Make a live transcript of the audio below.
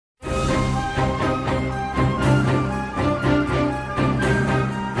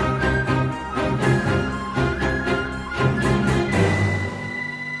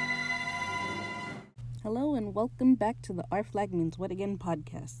Welcome back to the Our Flag Means What Again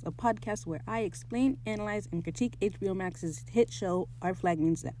podcast, a podcast where I explain, analyze, and critique HBO Max's hit show Our Flag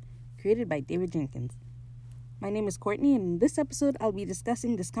Means That, created by David Jenkins. My name is Courtney, and in this episode I'll be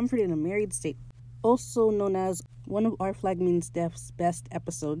discussing discomfort in a married state, also known as one of Our Flag Means Deaf's best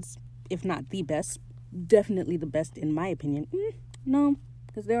episodes, if not the best, definitely the best in my opinion. No,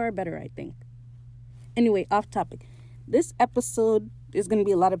 because there are better, I think. Anyway, off topic. This episode is going to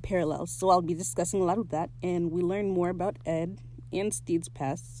be a lot of parallels, so I'll be discussing a lot of that, and we learn more about Ed and Stede's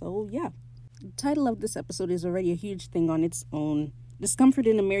past, so yeah. The title of this episode is already a huge thing on its own. Discomfort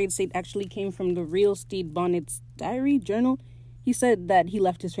in a married state actually came from the real Stede Bonnet's diary journal. He said that he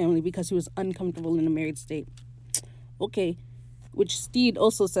left his family because he was uncomfortable in a married state. Okay, which Stede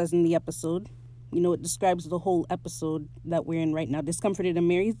also says in the episode. You know, it describes the whole episode that we're in right now. Discomfort in a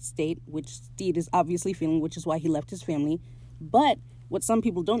married state, which Stede is obviously feeling, which is why he left his family. But what some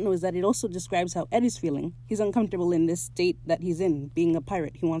people don't know is that it also describes how Ed is feeling. He's uncomfortable in this state that he's in, being a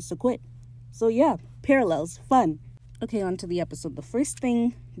pirate. He wants to quit. So yeah, parallels, fun. Okay, on to the episode. The first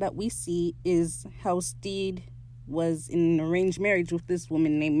thing that we see is how Stede was in an arranged marriage with this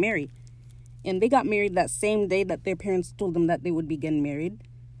woman named Mary. And they got married that same day that their parents told them that they would be getting married.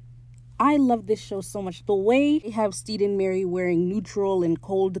 I love this show so much. The way they have Stede and Mary wearing neutral and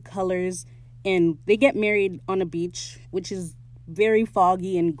cold colors, and they get married on a beach, which is very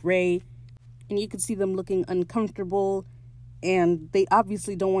foggy and gray, and you can see them looking uncomfortable, and they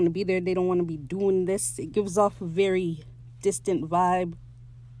obviously don't want to be there. They don't want to be doing this. It gives off a very distant vibe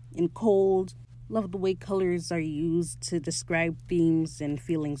and cold. Love the way colors are used to describe themes and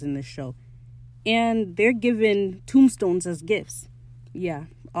feelings in this show. And they're given tombstones as gifts. Yeah,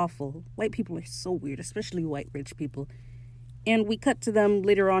 awful. White people are so weird, especially white rich people. And we cut to them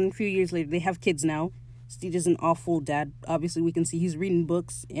later on, a few years later. They have kids now. Stede is an awful dad. Obviously, we can see he's reading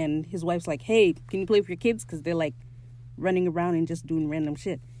books, and his wife's like, hey, can you play with your kids? Because they're, like, running around and just doing random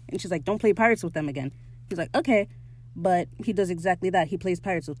shit. And she's like, don't play pirates with them again. He's like, okay. But he does exactly that. He plays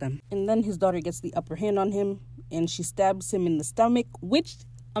pirates with them. And then his daughter gets the upper hand on him, and she stabs him in the stomach, which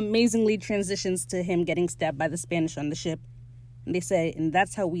amazingly transitions to him getting stabbed by the Spanish on the ship. And they say, and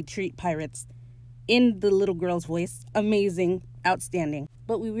that's how we treat pirates, in the little girl's voice. Amazing, outstanding.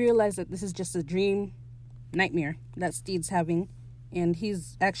 But we realize that this is just a dream, nightmare that Stede's having, and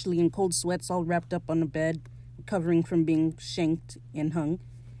he's actually in cold sweats, all wrapped up on the bed, recovering from being shanked and hung.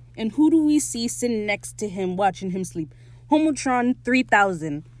 And who do we see sitting next to him, watching him sleep? Homotron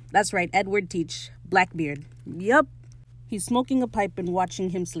 3000. That's right, Edward Teach, Blackbeard. Yup. He's smoking a pipe and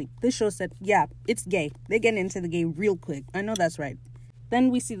watching him sleep. This show said, yeah, it's gay. They're getting into the gay real quick. I know that's right. Then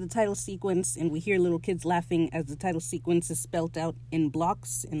we see the title sequence, and we hear little kids laughing as the title sequence is spelt out in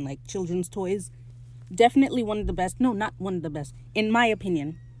blocks and like children's toys. Definitely one of the best. No, not one of the best. In my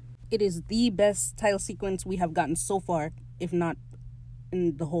opinion, it is the best title sequence we have gotten so far, if not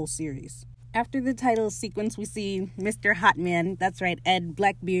in the whole series. After the title sequence, we see Mr. Hotman, that's right, Ed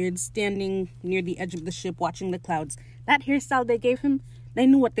Blackbeard, standing near the edge of the ship watching the clouds. That hairstyle they gave him, they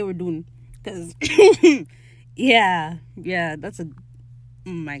knew what they were doing. Because, yeah, that's a...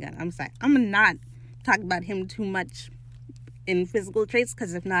 Oh my god, I'm sorry. I'm going to not talk about him too much in physical traits,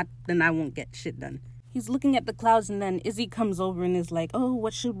 because if not, then I won't get shit done. He's looking at the clouds, and then Izzy comes over and is like, oh,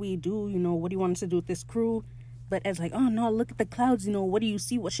 what should we do? You know, what do you want us to do with this crew? But Ed's like, oh no, look at the clouds, you know, what do you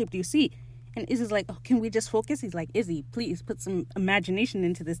see? What shape do you see? And Izzy's like, oh, can we just focus? He's like, Izzy, please put some imagination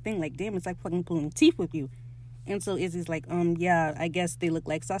into this thing. Like, damn, it's like fucking pulling teeth with you. And so Izzy's like, yeah, I guess they look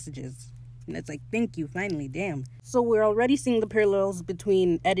like sausages. And it's like, thank you, finally, damn. So we're already seeing the parallels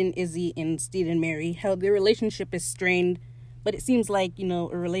between Ed and Izzy and Stede and Mary, how their relationship is strained, but it seems like, you know,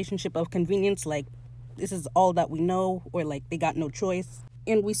 a relationship of convenience, like, this is all that we know, or like, they got no choice.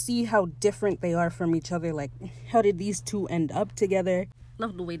 And we see how different they are from each other, like, how did these two end up together?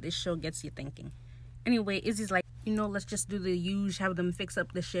 Love the way this show gets you thinking. Anyway, Izzy's like, you know, let's just do the usual, have them fix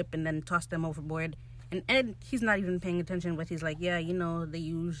up the ship and then toss them overboard. And Ed, he's not even paying attention, but he's like, yeah, you know, the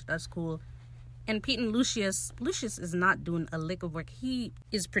usual, that's cool. And Pete and Lucius is not doing a lick of work. He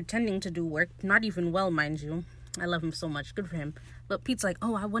is pretending to do work, not even well, mind you. I love him so much, good for him. But Pete's like,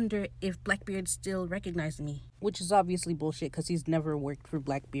 oh, I wonder if Blackbeard still recognized me. Which is obviously bullshit, because he's never worked for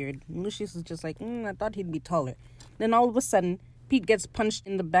Blackbeard. And Lucius is just like, I thought he'd be taller. Then all of a sudden, Pete gets punched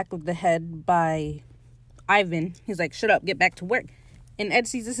in the back of the head by Ivan. He's like, shut up, get back to work. And Ed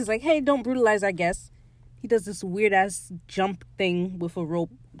sees this, he's like, hey, don't brutalize our guests. He does this weird-ass jump thing with a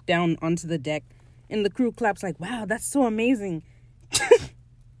rope down onto the deck. And the crew claps like, wow, that's so amazing.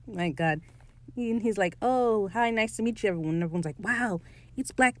 My God. And he's like, oh, hi, nice to meet you, everyone. And everyone's like, wow,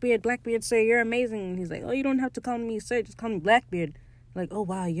 it's Blackbeard. Blackbeard, sir, you're amazing. And he's like, oh, you don't have to call me sir, just call me Blackbeard. Like, oh,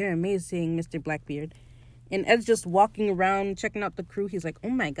 wow, you're amazing, Mr. Blackbeard. And Ed's just walking around, checking out the crew. He's like, oh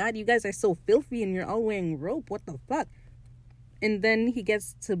my God, you guys are so filthy and you're all wearing rope. What the fuck? And then he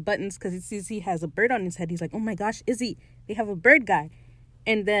gets to Buttons because he sees he has a bird on his head. He's like, oh my gosh, Izzy, they have a bird guy.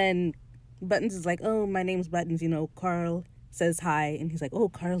 And then Buttons is like, oh, my name's Buttons. Carl says hi. And he's like, oh,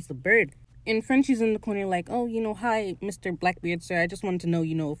 Carl's the bird. And Frenchie's in the corner like, oh, hi, Mr. Blackbeard, sir. I just wanted to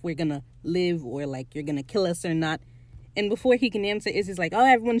know, if we're going to live or, like, you're going to kill us or not. And before he can answer, Izzy's like, oh,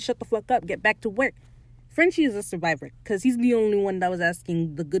 everyone shut the fuck up. Get back to work. Frenchie is a survivor because he's the only one that was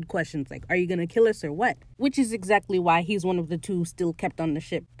asking the good questions. Like, are you going to kill us or what? Which is exactly why he's one of the two still kept on the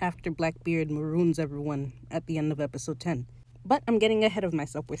ship after Blackbeard maroons everyone at the end of episode 10. But I'm getting ahead of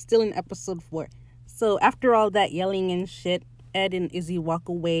myself. We're still in episode 4. So after all that yelling and shit, Ed and Izzy walk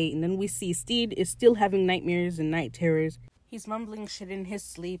away, and then we see Stede is still having nightmares and night terrors. He's mumbling shit in his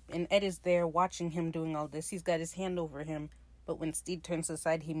sleep, and Ed is there watching him doing all this. He's got his hand over him, but when Stede turns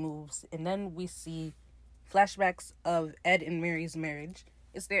aside, he moves. And then we see flashbacks of Ed and Mary's marriage.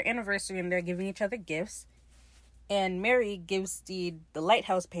 It's their anniversary, and they're giving each other gifts. And Mary gives Stede the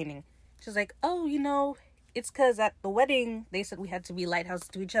lighthouse painting. She's like, oh, it's because at the wedding, they said we had to be lighthouses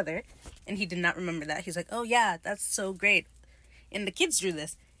to each other. And he did not remember that. He's like, oh, yeah, that's so great. And the kids drew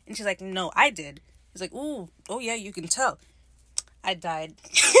this. And she's like, no, I did. He's like, oh, yeah, you can tell. I died.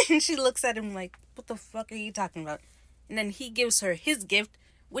 And she looks at him like, what the fuck are you talking about? And then he gives her his gift,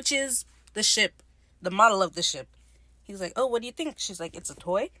 which is the ship, the model of the ship. He's like, oh, what do you think? She's like, it's a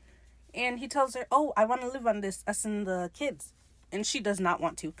toy. And he tells her, oh, I want to live on this, us and the kids. And she does not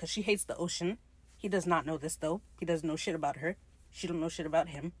want to because she hates the ocean. He does not know this, though. He doesn't know shit about her. She don't know shit about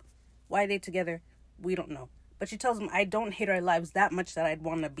him. Why are they together? We don't know. But she tells him, I don't hate our lives that much that I'd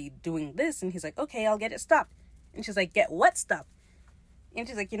want to be doing this. And he's like, okay, I'll get it stopped. And she's like, get what stopped? And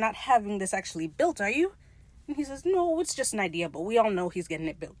she's like, you're not having this actually built, are you? And he says, no, it's just an idea, but we all know he's getting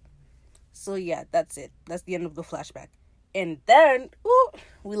it built. So yeah, that's it. That's the end of the flashback. And then,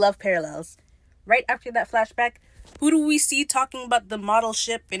 we love parallels. Right after that flashback, who do we see talking about the model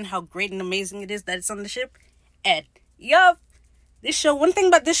ship and how great and amazing it is that it's on the ship? Ed. Yup. This show, one thing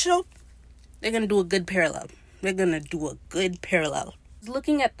about this show, they're going to do a good parallel. They're going to do a good parallel.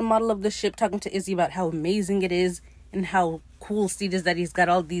 Looking at the model of the ship, talking to Izzy about how amazing it is and how cool Stede is that he's got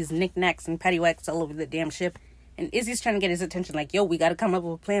all these knickknacks and paddywhacks all over the damn ship. And Izzy's trying to get his attention like, yo, we got to come up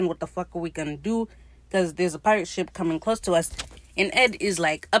with a plan. What the fuck are we going to do? Because there's a pirate ship coming close to us. And Ed is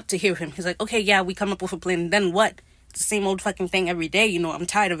like up to hear him. He's like, okay, yeah, we come up with a plan. Then what? It's the same old fucking thing every day. I'm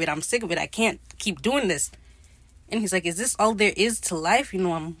tired of it. I'm sick of it. I can't keep doing this. And he's like, is this all there is to life?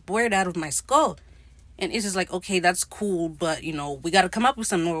 I'm bored out of my skull. And Izzy's like, okay, that's cool. But, we got to come up with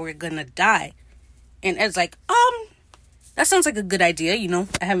something or we're going to die. And Ed's like, that sounds like a good idea.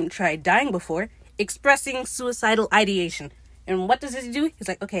 I haven't tried dying before. Expressing suicidal ideation. And what does Izzy do? He's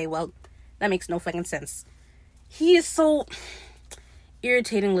like, okay, well, that makes no fucking sense. He is so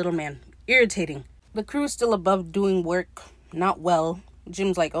irritating, little man. Irritating. The crew is still above doing work. Not well.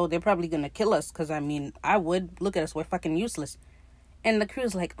 Jim's like, oh, they're probably going to kill us. Because, I would. Look at us. We're fucking useless. And the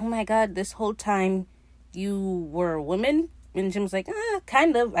crew's like, oh my God, this whole time you were a woman? And Jim's like,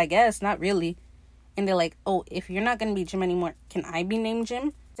 kind of, I guess. Not really. And they're like, oh, if you're not going to be Jim anymore, can I be named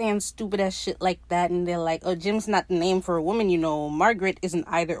Jim? Saying stupid ass shit like that. And they're like, oh, Jim's not the name for a woman, Margaret isn't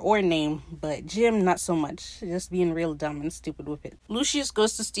either or name, but Jim, not so much. Just being real dumb and stupid with it. Lucius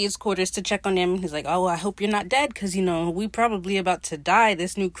goes to Stede's quarters to check on him. He's like, oh, I hope you're not dead, because, we probably about to die.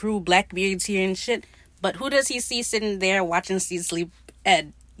 This new crew, Blackbeard's here and shit. But who does he see sitting there watching Stede sleep?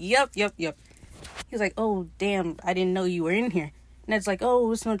 Ed. Yup. He's like, oh, damn, I didn't know you were in here. And Ed's like,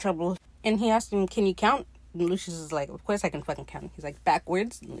 oh, it's no trouble. And he asked him, can you count? And Lucius is like, of course I can fucking count. He's like,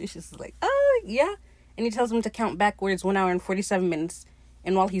 backwards? And Lucius is like, oh, yeah. And he tells him to count backwards 1 hour and 47 minutes.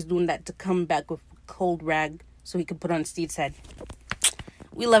 And while he's doing that, to come back with a cold rag so he could put on Stede's head.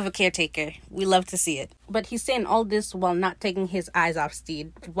 We love a caretaker. We love to see it. But he's saying all this while not taking his eyes off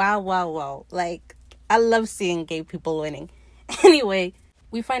Stede. Wow. Like, I love seeing gay people winning. Anyway,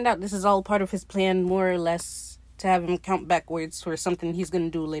 we find out this is all part of his plan, more or less, to have him count backwards for something he's going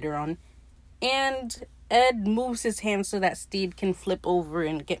to do later on. And Ed moves his hand so that Stede can flip over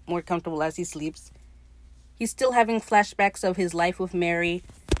and get more comfortable as he sleeps. He's still having flashbacks of his life with Mary.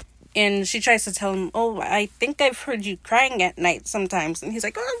 And she tries to tell him, oh, I think I've heard you crying at night sometimes. And he's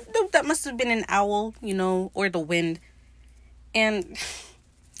like, oh, no, that must have been an owl, or the wind. And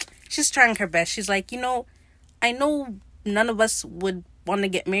she's trying her best. She's like, I know none of us would want to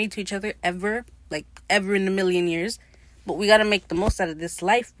get married to each other ever, like ever in a million years. But we got to make the most out of this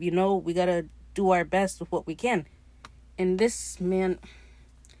life, we got to do our best with what we can. And this man,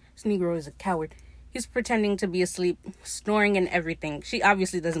 this Negro is a coward. He's pretending to be asleep, snoring and everything. She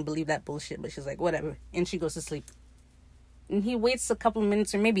obviously doesn't believe that bullshit, but she's like, whatever. And she goes to sleep. And he waits a couple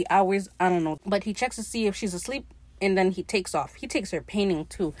minutes or maybe hours, I don't know. But he checks to see if she's asleep, and then he takes off. He takes her painting,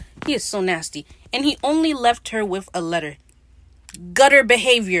 too. He is so nasty. And he only left her with a letter. Gutter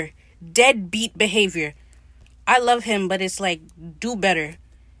behavior. Deadbeat behavior. I love him, but it's like, do better.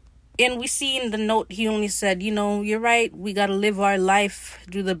 And we see in the note, he only said, you're right. We gotta live our life,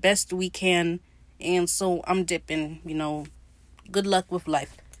 do the best we can. And so I'm dipping, good luck with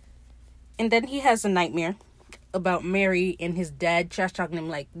life. And then he has a nightmare about Mary and his dad trash talking him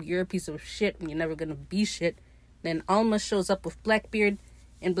like, you're a piece of shit and you're never gonna be shit. Then Alma shows up with Blackbeard,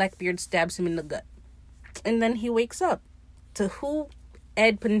 and Blackbeard stabs him in the gut. And then he wakes up. To who?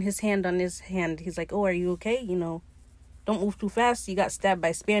 Ed putting his hand on his hand. He's like, oh, are you okay? Don't move too fast. You got stabbed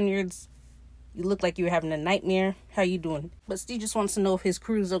by Spaniards. You look like you were having a nightmare. How you doing? But Steve just wants to know if his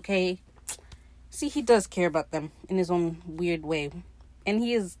crew's okay. See, he does care about them in his own weird way. And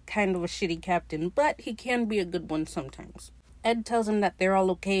he is kind of a shitty captain, but he can be a good one sometimes. Ed tells him that they're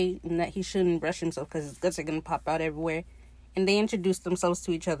all okay and that he shouldn't brush himself because his guts are going to pop out everywhere. And they introduce themselves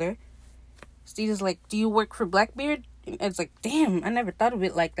to each other. Steve is like, do you work for Blackbeard? And Ed's like, damn, I never thought of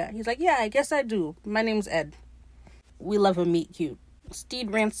it like that. He's like, yeah, I guess I do. My name's Ed. We love a meet cute.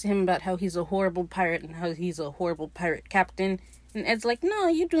 Stede rants to him about how he's a horrible pirate and how he's a horrible pirate captain. And Ed's like, no,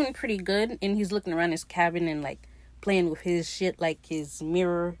 you're doing pretty good. And he's looking around his cabin and, like, playing with his shit, like his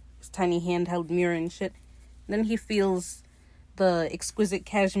mirror, his tiny handheld mirror and shit. And then he feels the exquisite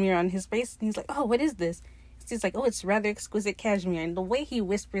cashmere on his face. And he's like, oh, what is this? He's like, oh, it's rather exquisite cashmere. And the way he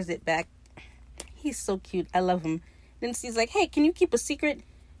whispers it back, he's so cute. I love him. Then Steve's like, hey, can you keep a secret?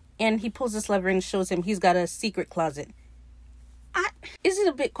 And he pulls this lever and shows him he's got a secret closet. Is it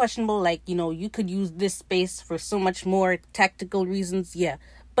a bit questionable? Like, you could use this space for so much more tactical reasons. Yeah.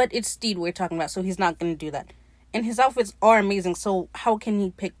 But it's Stede we're talking about, so he's not going to do that. And his outfits are amazing, so how can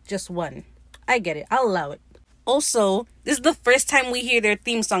he pick just one? I get it. I'll allow it. Also, this is the first time we hear their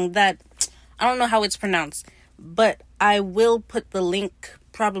theme song that, I don't know how it's pronounced, but I will put the link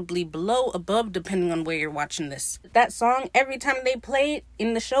probably below, above, depending on where you're watching this. That song, every time they play it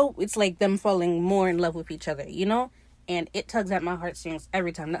in the show, it's like them falling more in love with each other, And it tugs at my heartstrings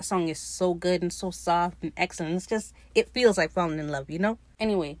every time. That song is so good and so soft and excellent. It's just, it feels like falling in love,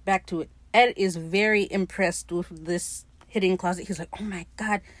 Anyway, back to it. Ed is very impressed with this hidden closet. He's like, oh my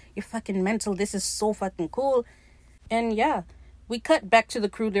god, you're fucking mental. This is so fucking cool. And yeah, we cut back to the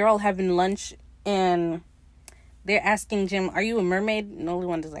crew. They're all having lunch and they're asking Jim, are you a mermaid? And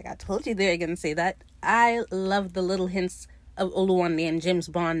Oluwande's like, I told you they're gonna say that. I love the little hints of Oluwande and Jim's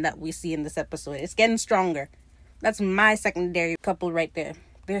bond that we see in this episode. It's getting stronger. That's my secondary couple right there.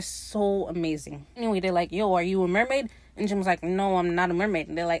 They're so amazing. Anyway, they're like, yo, are you a mermaid? And Jim's like, no, I'm not a mermaid.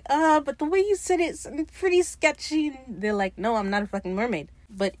 And they're like, but the way you said it's pretty sketchy. And they're like, no, I'm not a fucking mermaid.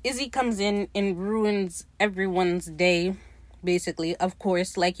 But Izzy comes in and ruins everyone's day, basically. Of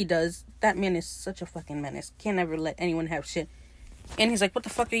course, like he does. That man is such a fucking menace. Can't ever let anyone have shit. And he's like, what the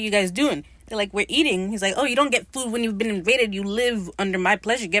fuck are you guys doing? They're like, we're eating. He's like, oh, you don't get food when you've been invaded. You live under my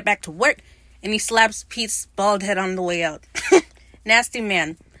pleasure. Get back to work. And he slaps Pete's bald head on the way out. Nasty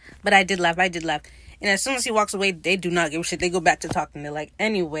man. But I did laugh. And as soon as he walks away, they do not give a shit. They go back to talking. They're like,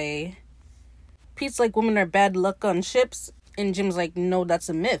 anyway. Pete's like, women are bad luck on ships. And Jim's like, no, that's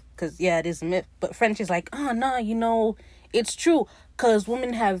a myth. Because, yeah, it is a myth. But French is like, oh, no, it's true. Because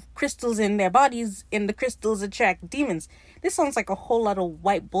women have crystals in their bodies. And the crystals attract demons. This sounds like a whole lot of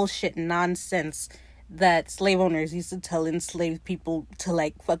white bullshit nonsense that slave owners used to tell enslaved people to,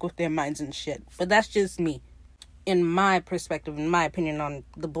 like, fuck with their minds and shit. But that's just me. In my perspective, in my opinion on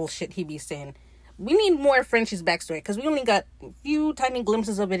the bullshit he be saying. We need more of French's backstory, because we only got a few tiny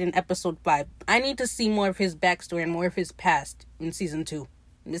glimpses of it in episode 5. I need to see more of his backstory and more of his past in season 2.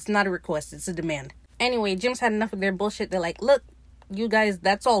 It's not a request, it's a demand. Anyway, Jim's had enough of their bullshit. They're like, look, you guys,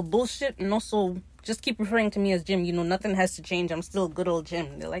 that's all bullshit, and also just keep referring to me as Jim. Nothing has to change. I'm still good old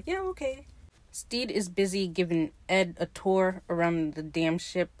Jim. They're like, yeah, okay. Stede is busy giving Ed a tour around the damn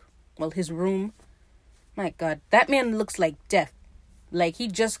ship. Well, his room. My god, that man looks like death. Like, he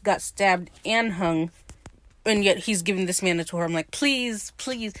just got stabbed and hung, and yet he's giving this man a tour. I'm like, please.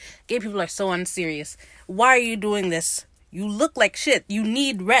 Gay people are so unserious. Why are you doing this? You look like shit. You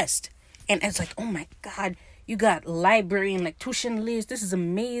need rest. And Ed's like, oh my god, you got library and, like, tuition list. This is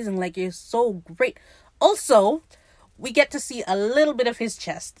amazing. Like, you're so great. Also, we get to see a little bit of his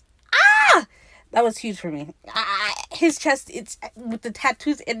chest. That was huge for me. His chest, it's, with the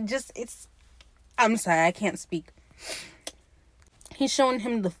tattoos, I'm sorry, I can't speak. He's showing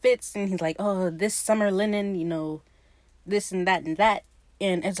him the fits, and he's like, oh, this summer linen, this and that and that.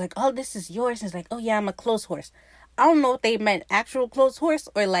 And Ed's like, oh, this is yours. And it's like, oh, yeah, I'm a clothes horse. I don't know if they meant actual clothes horse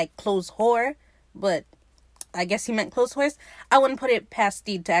or, like, clothes whore, but I guess he meant clothes horse. I wouldn't put it past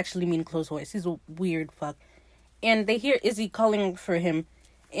Stede to actually mean clothes horse. He's a weird fuck. And they hear Izzy calling for him,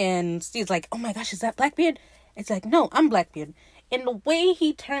 and Stede's like, oh my gosh, is that Blackbeard? It's like, no, I'm Blackbeard. And the way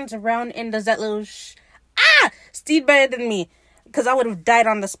he turns around and does that little Stede better than me, because I would have died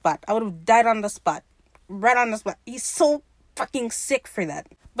on the spot. Right on the spot. He's so fucking sick for that.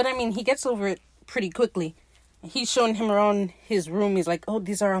 But I mean, he gets over it pretty quickly. He's showing him around his room. He's like, oh,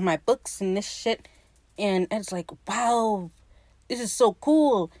 these are all my books and this shit. And Ed's like, wow, this is so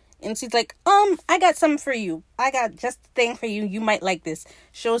cool. And she's like, I got something for you. I got just a thing for you. You might like this.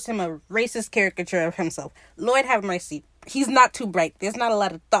 Shows him a racist caricature of himself. Lord have mercy. He's not too bright. There's not a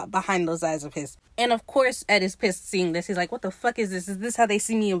lot of thought behind those eyes of his. And of course, Ed is pissed seeing this. He's like, what the fuck is this? Is this how they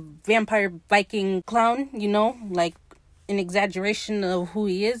see me, a vampire Viking clown? You know, like an exaggeration of who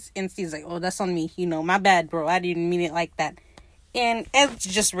he is? And she's like, oh, that's on me. You know, my bad, bro. I didn't mean it like that. And Ed's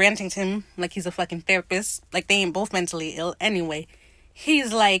just ranting to him like he's a fucking therapist. Like they ain't both mentally ill anyway.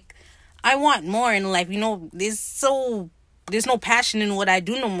 He's like, I want more in life. You know, there's no passion in what I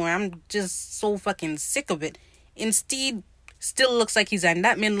do no more. I'm just so fucking sick of it. And Stede still looks like he's in.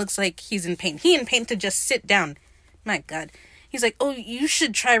 That man looks like he's in pain. He in pain to just sit down. My God. He's like, oh, you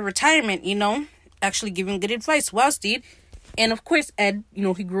should try retirement, you know. Actually giving good advice. Wow, Stede. And of course, Ed, you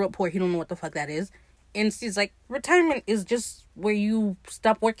know, he grew up poor. He don't know what the fuck that is. And Stede's like, retirement is just where you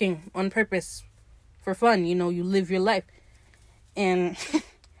stop working on purpose for fun. You know, you live your life. And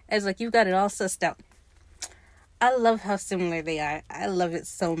Ed's like, you've got it all sussed out. I love how similar they are. I love it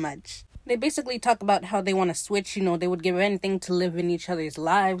so much. They basically talk about how they want to switch. You know, they would give anything to live in each other's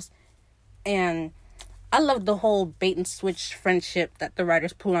lives. And I love the whole bait and switch friendship that the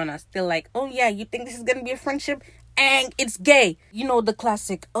writers pull on us. They're like, oh yeah, you think this is going to be a friendship? And it's gay. You know, the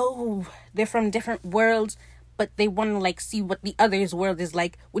classic, oh, they're from different worlds, but they want to like see what the other's world is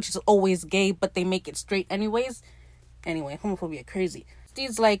like, which is always gay, but they make it straight anyways. Anyway, homophobia crazy.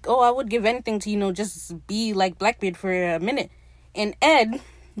 Steve's like, oh, I would give anything to, you know, just be like Blackbeard for a minute. And Ed,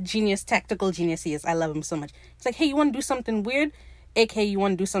 tactical genius he is, I love him so much. It's like, hey, you want to do something weird? AKA, you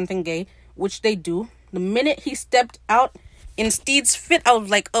want to do something gay? Which they do. The minute he stepped out in Stede's fit, I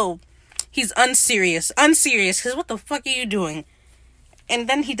was like, oh, he's unserious, because what the fuck are you doing? And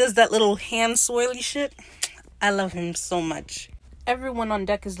then he does that little hand swirly shit. I love him so much. Everyone on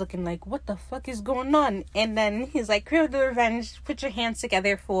deck is looking like, what the fuck is going on? And then he's like, crave the revenge, put your hands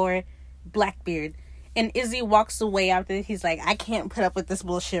together for Blackbeard. And Izzy walks away after he's like, I can't put up with this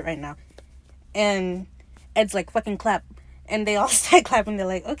bullshit right now. And Ed's like, fucking clap. And they all start clapping. They're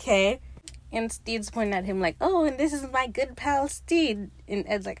like, okay. And Stede's pointing at him like, oh, and this is my good pal Stede. And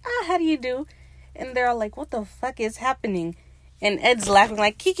Ed's like, how do you do? And they're all like, what the fuck is happening? And Ed's laughing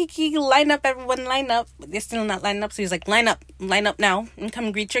like, kiki, line up, everyone, line up. But they're still not lining up. So he's like, line up now, and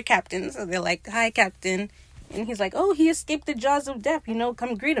come greet your captain. So they're like, hi, captain. And he's like, oh, he escaped the jaws of death, you know,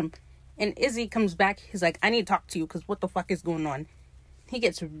 come greet him. And Izzy comes back. He's like, I need to talk to you, because what the fuck is going on? He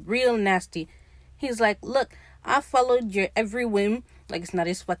gets real nasty. He's like, look, I followed your every whim, like it's not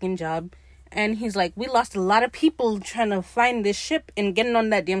his fucking job. And he's like, we lost a lot of people trying to find this ship and getting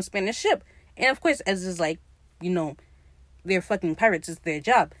on that damn Spanish ship. And of course, Ez is like, you know, they're fucking pirates. It's their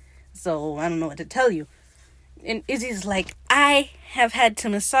job. So I don't know what to tell you. And Izzy's like, I have had to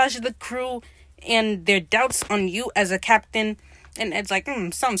massage the crew and their doubts on you as a captain. And Ed's like,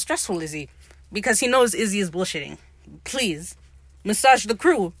 sounds stressful, Izzy. Because he knows Izzy is bullshitting. Please, massage the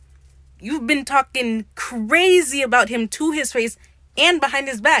crew. You've been talking crazy about him to his face and behind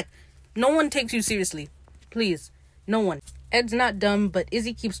his back. No one takes you seriously. Please, no one. Ed's not dumb, but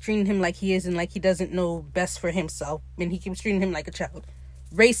Izzy keeps treating him like he is and like he doesn't know best for himself. And he keeps treating him like a child.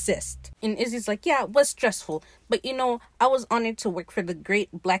 Racist. And Izzy's like, yeah, it was stressful. But, you know, I was honored to work for the great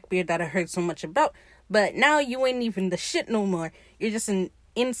Blackbeard that I heard so much about. But now you ain't even the shit no more. You're just an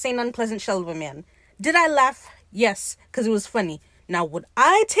insane, unpleasant shell of a man. Did I laugh? Yes, because it was funny. Now, would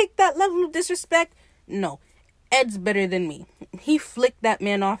I take that level of disrespect? No. Ed's better than me. He flicked that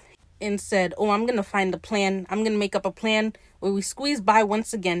man off and said, oh, I'm going to find a plan. I'm going to make up a plan where we squeeze by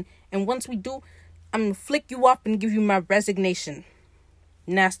once again. And once we do, I'm going to flick you up and give you my resignation.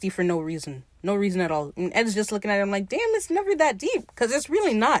 Nasty for no reason. No reason at all. And Ed's just looking at him like, damn, it's never that deep. Because it's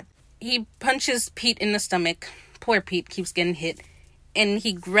really not. He punches Pete in the stomach. Poor Pete keeps getting hit. And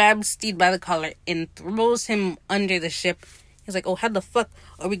he grabs Stede by the collar and throws him under the ship. He's like, oh, how the fuck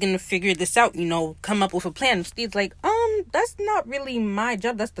are we going to figure this out? You know, come up with a plan. Stede's like, that's not really my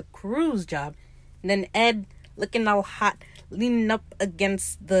job. That's the crew's job. And then Ed, looking all hot, leaning up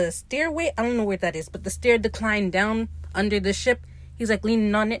against the stairway. I don't know where that is, but the stair decline down under the ship. He's like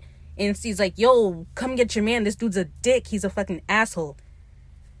leaning on it. And Stede's like, yo, come get your man. This dude's a dick. He's a fucking asshole.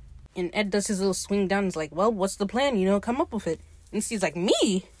 And Ed does his little swing down. He's like, well, what's the plan? Come up with it. And Stede's like,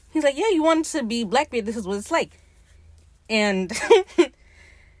 me? He's like, yeah, you want to be Blackbeard. This is what it's like. And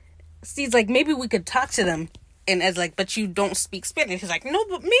Stede's like, maybe we could talk to them. And Ed's like, but you don't speak Spanish. He's like, no,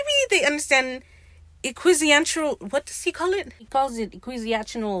 but maybe they understand ecclesiastical, what does he call it? He calls it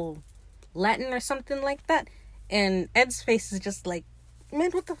ecclesiastical Latin or something like that. And Ed's face is just like,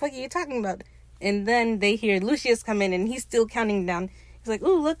 man, what the fuck are you talking about? And then they hear Lucius come in and he's still counting down. He's like,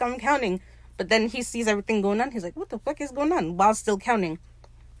 ooh, look, I'm counting. But then he sees everything going on. He's like, what the fuck is going on? While still counting.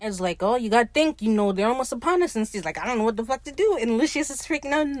 Ed's like, oh, you gotta think, they're almost upon us. And Stede's like, I don't know what the fuck to do. And Lucius is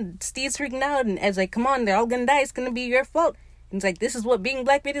freaking out and Stede's freaking out. And Ed's like, come on, they're all gonna die. It's gonna be your fault. And he's like, this is what being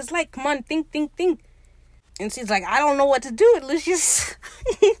Blackbeard is like. Come on, think. And Stede's like, I don't know what to do. And Lucius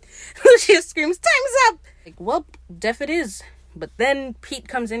screams, time's up. Like, well, deaf it is. But then Pete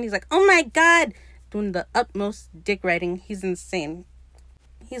comes in. He's like, oh my God. Doing the utmost dick riding. He's insane.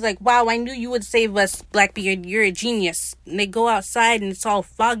 He's like, wow, I knew you would save us, Blackbeard. You're a genius. And they go outside and it's all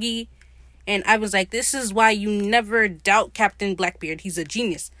foggy. And I was like, this is why you never doubt Captain Blackbeard. He's a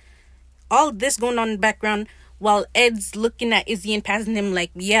genius. All this going on in the background while Ed's looking at Izzy and passing him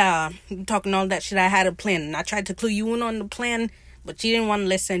like, yeah, you talking all that shit. I had a plan. And I tried to clue you in on the plan, but you didn't want to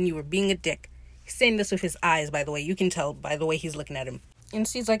listen. You were being a dick. He's saying this with his eyes, by the way. You can tell by the way he's looking at him. And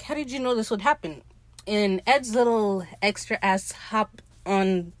she's like, how did you know this would happen? And Ed's little extra ass hop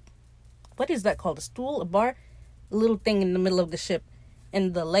on, what is that called? A stool? A bar? A little thing in the middle of the ship.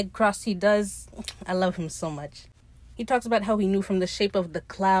 And the leg cross he does, I love him so much. He talks about how he knew from the shape of the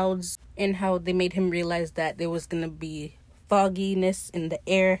clouds and how they made him realize that there was going to be fogginess in the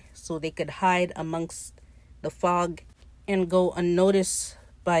air so they could hide amongst the fog and go unnoticed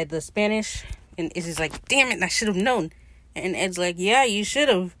by the Spanish. And Izzy's like, damn it, I should have known. And Ed's like, yeah, you should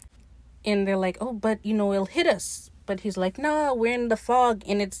have. And they're like, oh, but, it'll hit us. But he's like, nah, we're in the fog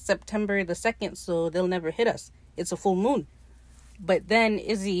and it's September the 2nd, so they'll never hit us. It's a full moon. But then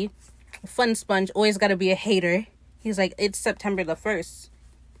Izzy, fun sponge, always got to be a hater. He's like, it's September the 1st.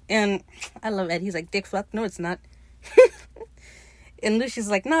 And I love Ed. He's like, dick fuck. No, it's not. And Lucius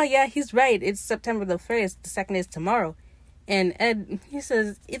like, no, yeah, he's right. It's September the 1st. The 2nd is tomorrow. And Ed, he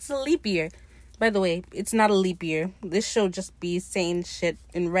says, it's a leap year. By the way, it's not a leap year. This show just be saying shit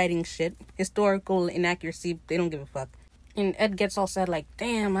and writing shit. Historical inaccuracy, they don't give a fuck. And Ed gets all sad like,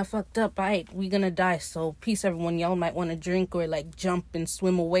 damn, I fucked up. Alright, we gonna die. So peace, everyone. Y'all might want to drink or like jump and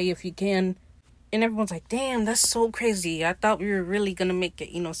swim away if you can. And everyone's like, damn, that's so crazy. I thought we were really gonna make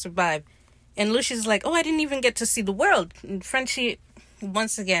it, survive. And Lucius is like, oh, I didn't even get to see the world. And Frenchie,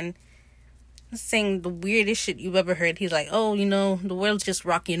 once again, saying the weirdest shit you've ever heard. He's like, oh, the world's just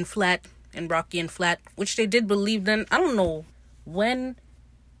rocky and flat. Which they did believe then. I don't know when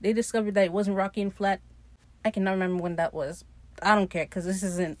they discovered that it wasn't rocky and flat. I cannot remember when that was. I don't care, because this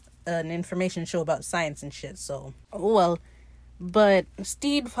isn't an information show about science and shit, so, oh well. But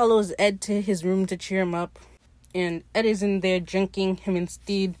Stede follows Ed to his room to cheer him up, and Ed is in there drinking, him and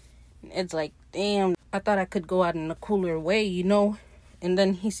Stede. And Ed's like, damn, I thought I could go out in a cooler way, And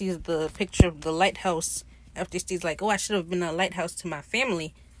then he sees the picture of the lighthouse after Stede's like, oh, I should have been a lighthouse to my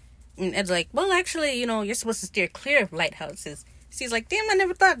family. And Ed's like, well, actually, you're supposed to steer clear of lighthouses. Stede's like, damn, I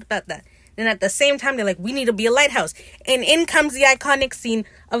never thought about that. Then at the same time, they're like, we need to be a lighthouse. And in comes the iconic scene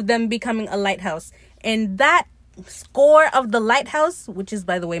of them becoming a lighthouse. And that score of the lighthouse, which is,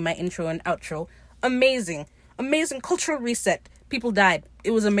 by the way, my intro and outro, amazing. Amazing cultural reset. People died.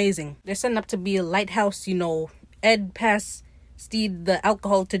 It was amazing. They're setting up to be a lighthouse, Ed pass Stede the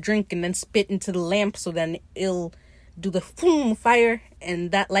alcohol to drink and then spit into the lamp so then it'll do the fire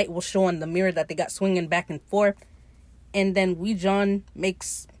and that light will show on the mirror that they got swinging back and forth. And then Wee John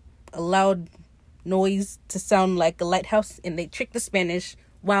makes a loud noise to sound like a lighthouse and they trick the Spanish.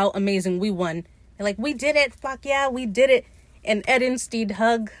 Wow, amazing, we won. They're like, we did it, fuck yeah, we did it. And Ed and Stede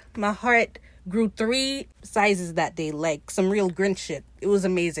hug. My heart grew 3 sizes that day, like some real Grinch shit. It was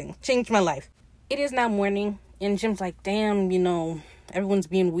amazing. Changed my life. It is now morning and Jim's like, damn, everyone's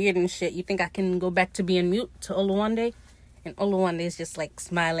being weird and shit. You think I can go back to being mute to Oluwande? And Oluwande is just like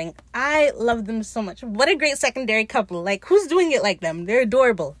smiling. I love them so much. What a great secondary couple. Like, who's doing it like them? They're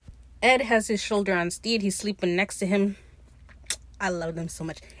adorable. Ed has his shoulder on Stede. He's sleeping next to him. I love them so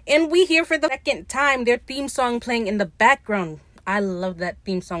much. And we hear for the 2nd time their theme song playing in the background. I love that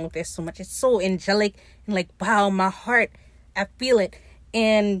theme song with this so much. It's so angelic and like, wow, my heart, I feel it.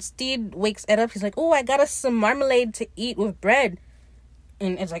 And Stede wakes Ed up. He's like, oh, I got us some marmalade to eat with bread.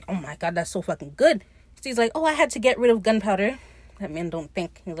 And Ed's like, oh my God, that's so fucking good. Stede's like, oh, I had to get rid of gunpowder. That man don't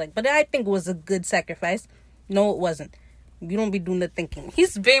think. He's like, but I think it was a good sacrifice. No, it wasn't. You don't be doing the thinking.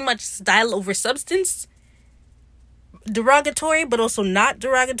 He's very much style over substance. Derogatory, but also not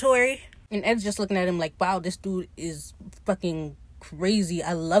derogatory. And Ed's just looking at him like, wow, this dude is fucking crazy.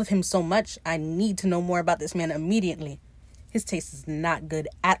 I love him so much. I need to know more about this man immediately. His taste is not good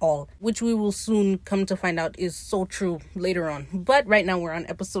at all, which we will soon come to find out is so true later on. But right now we're on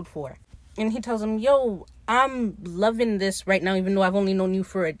episode 4. And he tells him, yo, I'm loving this right now, even though I've only known you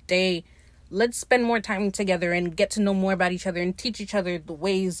for a day. Let's spend more time together and get to know more about each other and teach each other the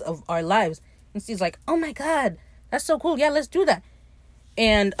ways of our lives. And Steve's like, oh my God, that's so cool. Yeah, let's do that.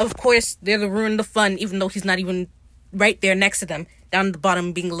 And of course, they're the ruin the fun, even though he's not even right there next to them. Down at the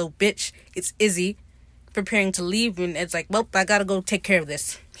bottom being a little bitch. It's Izzy preparing to leave, and Ed's like, well, I gotta go take care of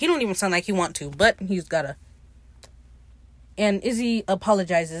this. He don't even sound like he want to, but he's gotta. And Izzy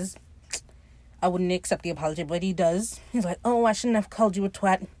apologizes. I wouldn't accept the apology, but he does. He's like, oh, I shouldn't have called you a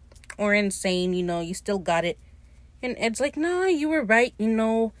twat or insane, you still got it. And Ed's like, nah, you were right,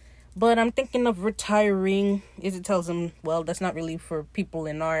 but I'm thinking of retiring. Izzy tells him, well, that's not really for people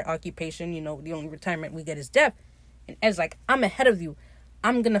in our occupation, the only retirement we get is death. And Ed's like, I'm ahead of you.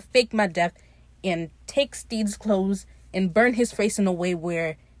 I'm gonna fake my death and take Stede's clothes and burn his face in a way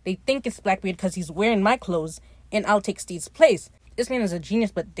where they think it's Blackbeard because he's wearing my clothes, and I'll take Stede's place. This man is a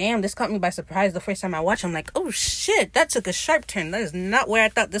genius, but damn, this caught me by surprise the first time I watched him. I'm like, oh shit, that took a sharp turn. That is not where I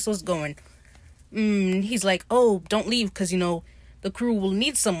thought this was going. He's like, oh, don't leave because, the crew will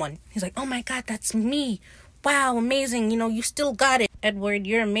need someone. He's like, oh my God, that's me. Wow, amazing. You still got it. Edward,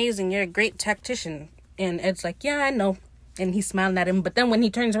 you're amazing. You're a great tactician. And Ed's like, yeah, I know. And he's smiling at him. But then when he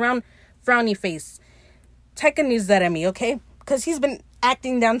turns around, frowny face. Tekken is that at me, okay? Because he's been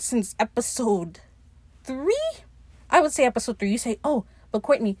acting down since episode 3? I would say episode 3. You say, oh, but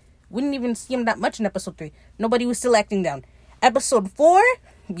Courtney, wouldn't even see him that much in episode 3. Nobody was still acting down. Episode 4?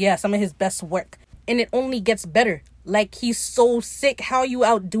 Yeah, some of his best work. And it only gets better. Like, he's so sick. How you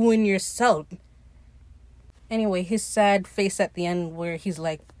outdoing yourself? Anyway, his sad face at the end where he's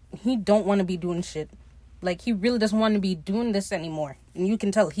like, he don't want to be doing shit. Like, he really doesn't want to be doing this anymore. And you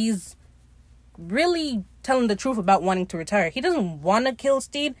can tell he's really telling the truth about wanting to retire. He doesn't want to kill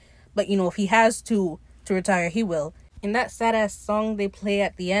Stede, but, if he has to retire, he will. And that sad-ass song they play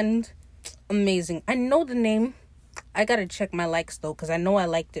at the end, amazing. I know the name. I gotta check my likes, though, because I know I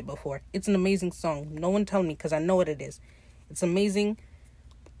liked it before. It's an amazing song. No one tell me, because I know what it is. It's amazing.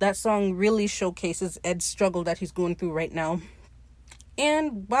 That song really showcases Ed's struggle that he's going through right now.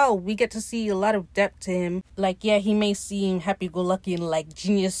 And, wow, we get to see a lot of depth to him. Like, yeah, he may seem happy-go-lucky and, like,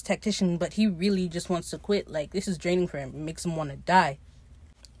 genius tactician, but he really just wants to quit. Like, this is draining for him. It makes him want to die.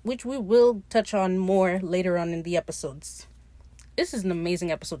 Which we will touch on more later on in the episodes. This is an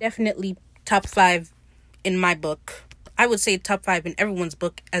amazing episode. Definitely top 5 in my book. I would say top 5 in everyone's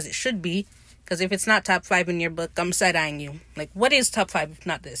book, as it should be. Because if it's not top 5 in your book, I'm side-eyeing you. Like, what is top 5 if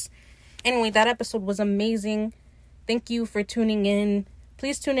not this? Anyway, that episode was amazing. Thank you for tuning in.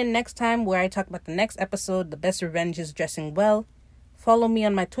 Please tune in next time where I talk about the next episode, The Best Revenge is Dressing Well. Follow me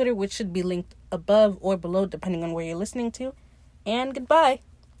on my Twitter, which should be linked above or below, depending on where you're listening to. And goodbye.